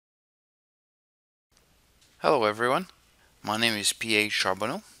Hello everyone, my name is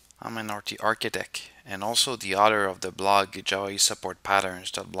Pierre-Hugues. I'm an RT architect and also the author of the blog Java Support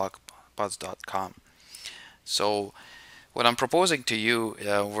Patterns.blogspot.com. So what I'm proposing to you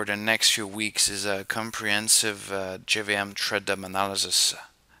over the next few weeks is a comprehensive JVM thread dump analysis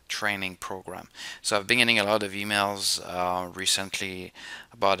training program. So I've been getting a lot of emails recently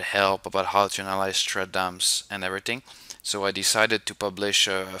about help, about how to analyze thread dumps and everything. So I decided to publish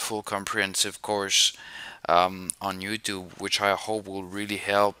a full comprehensive course on YouTube, which I hope will really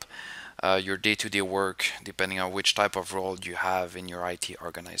help your day-to-day work, depending on which type of role you have in your IT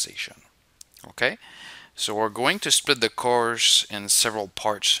organization. Okay, so we're going to split the course in several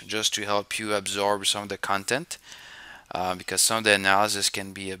parts just to help you absorb some of the content because some of the analysis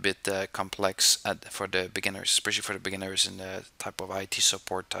can be a bit complex for the beginners, especially for the beginners in the type of IT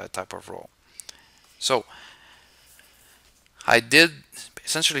support type of role. So I did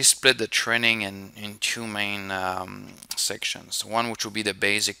essentially split the training in two main sections. One which will be the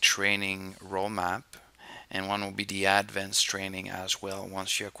basic training roadmap, and one will be the advanced training as well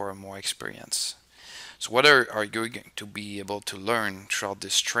once you acquire more experience. So what are you going to be able to learn throughout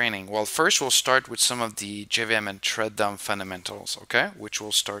this training? Well, first we'll start with some of the Jvm and thread dump fundamentals, okay, which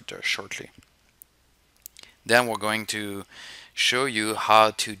will start shortly. Then we're going to show you how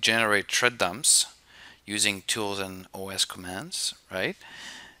to generate thread dumps using tools and OS commands, right?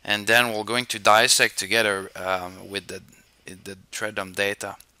 And then we're going to dissect together with the thread dump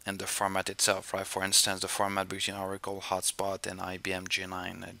data and the format itself, right? For instance, the format between Oracle Hotspot and IBM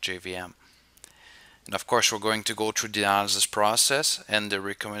G9 JVM. And of course, we're going to go through the analysis process and the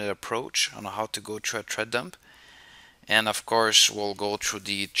recommended approach on how to go through a thread dump. And of course, we'll go through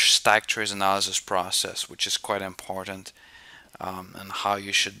the stack trace analysis process, which is quite important, and how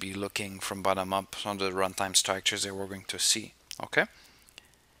you should be looking from bottom up on the runtime structures that we're going to see. Okay.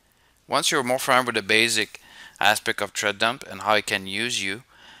 Once you're more familiar with the basic aspect of thread dump and how it can use you,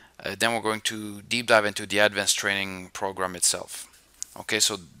 then we're going to deep dive into the advanced training program itself. Okay,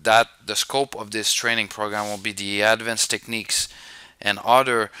 so that the scope of this training program will be the advanced techniques and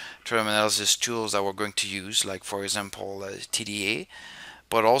other thread analysis tools that we're going to use, like for example TDA,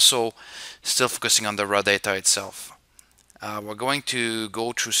 but also still focusing on the raw data itself. We're going to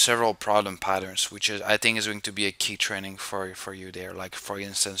go through several problem patterns, which I think is going to be a key training for you there. Like for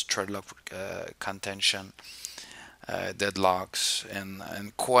instance, thread lock contention, deadlocks, and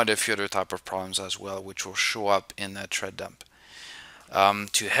quite a few other type of problems as well, which will show up in a thread dump.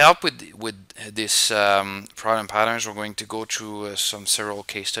 To help with this problem patterns, we're going to go through several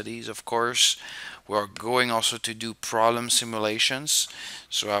case studies. Of course, we're going also to do problem simulations.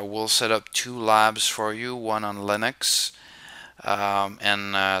 So I will set up two labs for you, one on Linux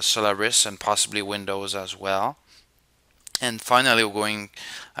and Solaris and possibly Windows as well. And finally, I'm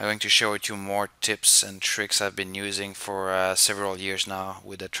going to share with you more tips and tricks I've been using for several years now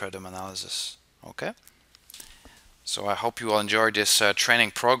with the thread dump analysis. Okay. So I hope you will enjoy this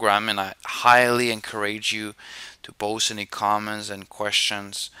training program, and I highly encourage you to post any comments and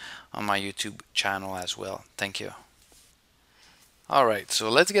questions on my YouTube channel as well. Thank you. Alright,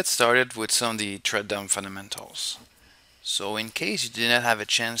 so let's get started with some of the thread dump fundamentals. So in case you did not have a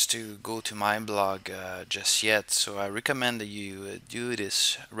chance to go to my blog just yet, so I recommend that you do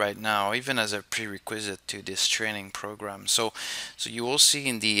this right now, even as a prerequisite to this training program. So you will see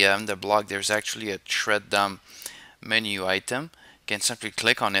in the blog there's actually a thread dump menu item. You can simply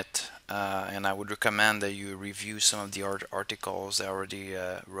click on it, and I would recommend that you review some of the articles I already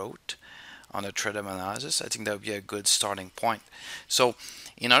wrote on the thread dump analysis. I think that would be a good starting point. So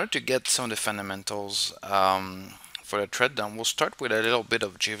in order to get some of the fundamentals for the thread dump, we'll start with a little bit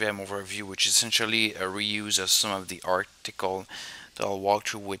of Jvm Overview, which is essentially a reuse of some of the article that I'll walk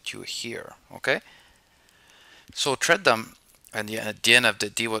through with you here. Okay, so thread dump, and at the end of the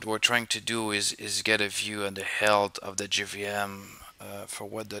day, what we're trying to do is get a view on the health of the JVM for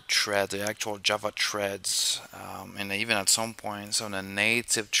what the actual Java threads, and even at some point, some of the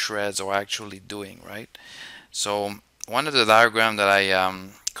native threads are actually doing, right? So one of the diagrams that I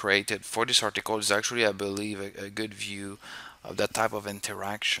created for this article is actually, I believe, a good view of that type of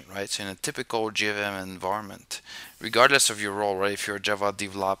interaction, right? So in a typical JVM environment, regardless of your role, right? If you're a Java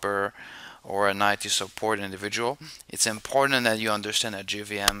developer or an IT support individual, it's important that you understand the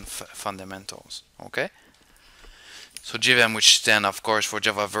Jvm fundamentals, okay? So Jvm, which stands, of course, for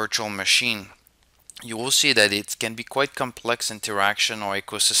Java Virtual Machine, you will see that it can be quite complex interaction or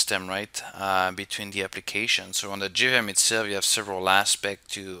ecosystem, right, between the applications. So on the Jvm itself, you have several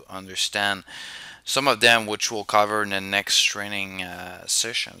aspects to understand. Some of them which we'll cover in the next training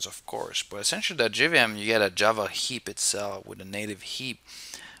sessions, of course. But essentially, the Jvm, you get a Java heap itself with a native heap,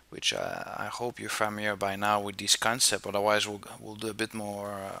 which I hope you're familiar by now with this concept. Otherwise, we'll do a bit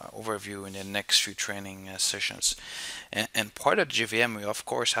more overview in the next few training sessions. And part of JVM, we of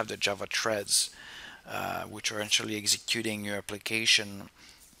course have the Java threads, which are actually executing your application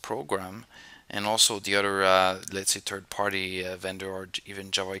program, and also the other, let's say, third-party vendor or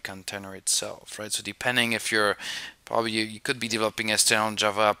even Java container itself, right? So depending if you're probably you could be developing a standalone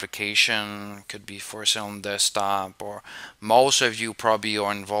Java application, could be for standalone desktop, or most of you probably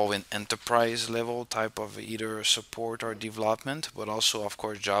are involved in enterprise level type of either support or development, but also of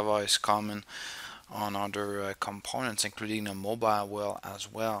course Java is common on other components, including the mobile well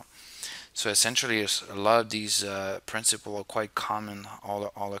as well. So essentially, a lot of these principles are quite common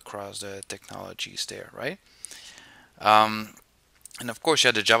all across the technologies there, right? Um, and of course, you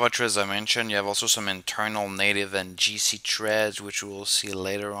have the Java threads I mentioned. You have also some internal native and GC threads, which we will see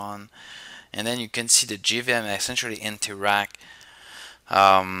later on. And then you can see the JVM essentially interact,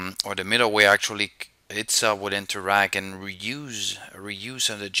 or the middleware actually itself would interact and reuse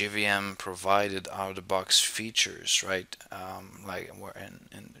some of the JVM provided out of the box features, right? Like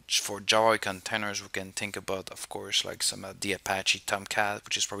for Java containers, we can think about, of course, like some of the Apache Tomcat,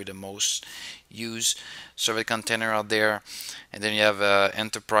 which is probably the most used server container out there. And then you have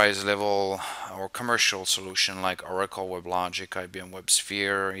enterprise level or commercial solution like Oracle WebLogic, IBM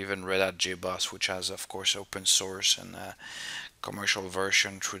WebSphere, even Red Hat JBoss, which has, of course, open source and commercial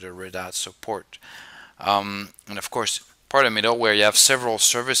version through the Red Hat support. And of course, part of middleware, you have several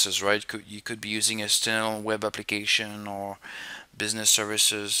services, right? You could be using a standalone web application or business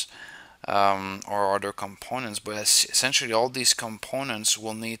services, or other components, but essentially all these components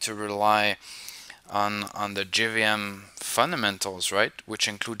will need to rely on the Jvm fundamentals, right? Which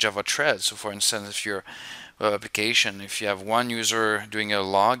include Java threads. So for instance, if your web application, if you have one user doing a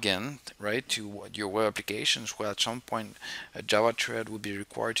login, right, to your web applications, well, at some point a Java thread will be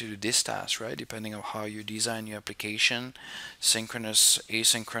required to do this task, right? Depending on how you design your application, synchronous,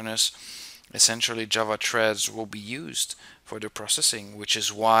 asynchronous, essentially Java threads will be used for the processing, which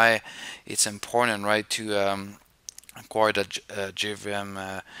is why it's important, right, to acquire the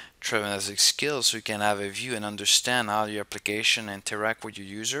Jvm thread analytic skills so you can have a view and understand how your application interact with your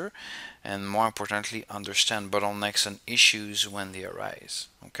user, and more importantly, understand bottlenecks and issues when they arise.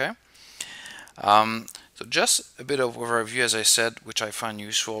 Okay. So just a bit of overview, as I said, which I find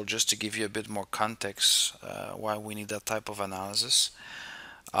useful just to give you a bit more context why we need that type of analysis.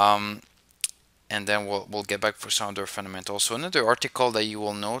 And then we'll get back for some other fundamentals. So another article that you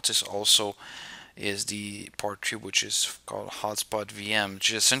will notice also is the part 3, which is called Hotspot VM, which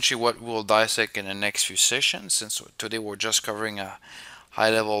is essentially what we'll dissect in the next few sessions, since today we're just covering a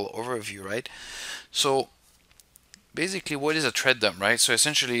high-level overview, right? So basically, what is a thread dump, right? So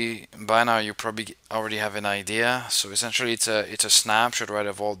essentially, by now you probably already have an idea. So essentially, it's a snapshot, right,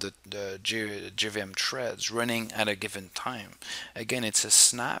 of all the JVM threads running at a given time. Again, it's a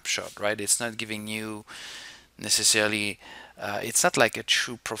snapshot, right? It's not giving you necessarily, it's not like a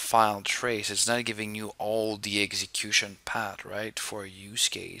true profile trace. It's not giving you all the execution path, right, for a use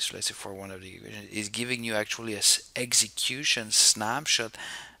case. Let's say for one of the, it's giving you actually a execution snapshot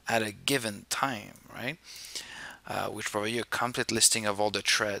at a given time, right? Which provides you a complete listing of all the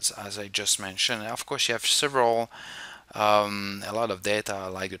threads, as I just mentioned. And of course, you have several, a lot of data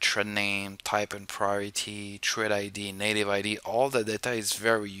like the thread name, type and priority, thread ID, native ID. All the data is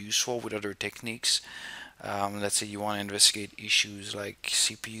very useful with other techniques. Let's say you want to investigate issues like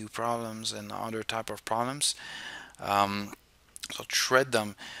CPU problems and other type of problems. So thread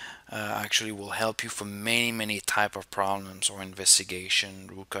them actually will help you for many type of problems or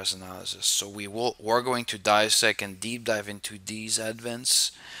investigation, root cause analysis. So we're going to dissect and deep dive into these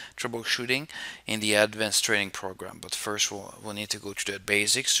advanced troubleshooting in the advanced training program. But first we'll need to go to the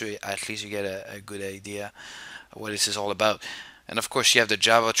basics so at least you get a good idea of what this is all about. And of course, you have the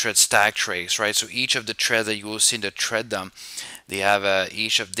Java thread stack trace, right? So each of the threads that you will see in the thread dump, they have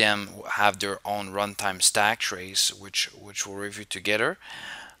each of them have their own runtime stack trace, which we'll review together.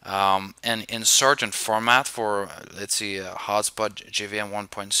 And in certain format for, let's see, hotspot Jvm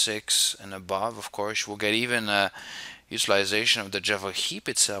 1.6 and above, of course, we'll get even utilization of the Java heap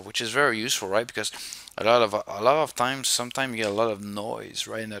itself, which is very useful, right? Because a lot of times, sometimes you get a lot of noise,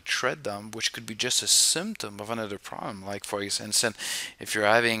 right, in a thread dump, which could be just a symptom of another problem. Like for instance, if you're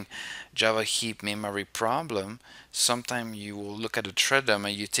having Java heap memory problem, sometimes you will look at a thread dump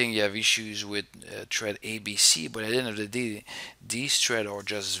and you think you have issues with thread ABC, but at the end of the day, these threads are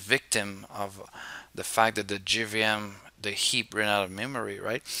just victim of the fact that the JVM, the heap ran out of memory,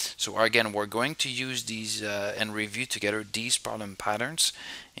 right? So again, we're going to use these and review together these problem patterns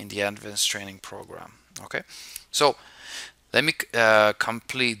in the advanced training program. Okay, so Let me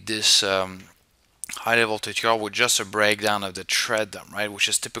complete this high-level tutorial with just a breakdown of the thread dump, right, which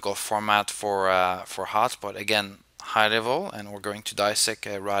is typical format for hotspot. Again, high level, and we're going to dissect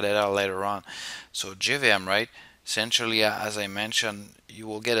raw data later on. So JVM, right? Essentially, as I mentioned, you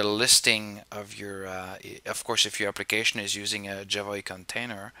will get a listing of your, of course, if your application is using a Java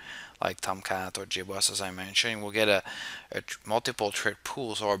container like Tomcat or JBoss, as I mentioned, we'll get a multiple thread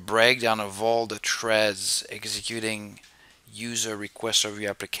pools or a breakdown of all the threads executing user requests of your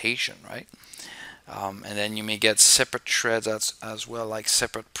application, right? And then you may get separate threads as well, like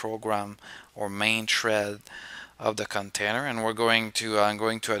separate program or main thread of the container. And we're going to I'm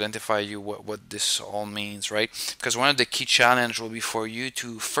going to identify you what this all means, right? Because one of the key challenge will be for you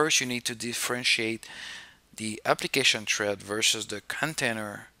to first you need to differentiate the application thread versus the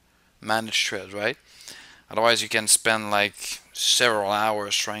container managed thread, right? Otherwise you can spend like several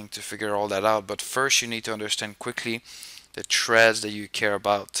hours trying to figure all that out. But first you need to understand quickly the threads that you care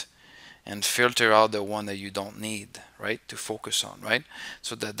about and filter out the one that you don't need, right, to focus on, right?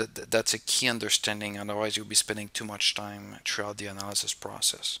 So that's a key understanding. Otherwise you'll be spending too much time throughout the analysis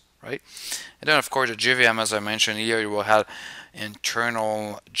process, right? And then of course the JVM, as I mentioned here, you will have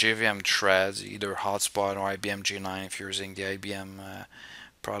internal JVM threads, either hotspot or IBM G9 if you're using the IBM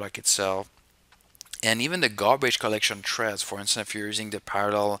product itself, and even the garbage collection threads. For instance, if you're using the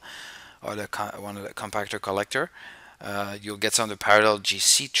parallel or one of the compactor collector, you'll get some of the parallel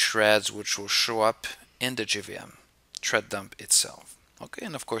GC threads which will show up in the JVM thread dump itself. Okay,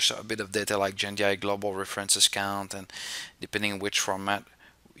 and of course a bit of data like GenDI global references count, and depending on which format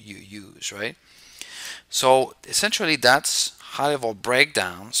you use, right? So essentially that's high-level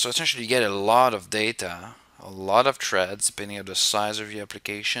breakdown. So essentially you get a lot of data, a lot of threads, depending on the size of your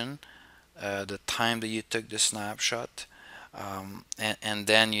application, the time that you took the snapshot, and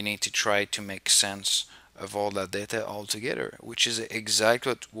then you need to try to make sense of all that data all together, which is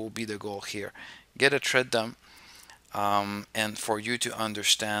exactly what will be the goal here. Get a thread dump, and for you to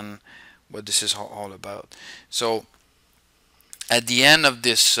understand what this is all about. So at the end of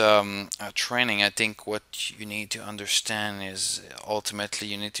this training, I think what you need to understand is ultimately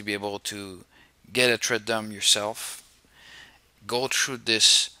you need to be able to get a thread dump yourself, go through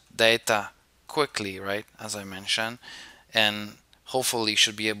this data quickly, right, as I mentioned, and hopefully you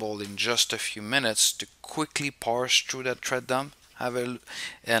should be able in just a few minutes to quickly parse through that thread dump, have a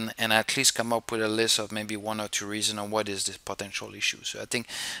and at least come up with a list of maybe one or two reasons on what is the potential issue. So I think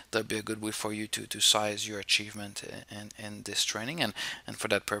that'd be a good way for you to size your achievement in this training, and for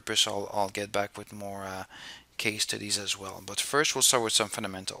that purpose I'll get back with more case studies as well. But first we'll start with some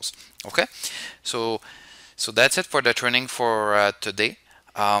fundamentals. Okay, so that's it for the training for today.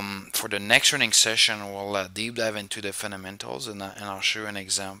 For the next training session, we'll deep dive into the fundamentals, and I'll show you an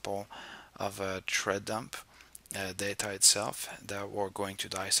example of a thread dump data itself that we're going to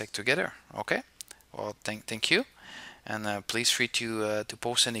dissect together. Okay. Well, thank you, and please free to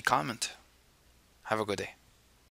post any comment. Have a good day.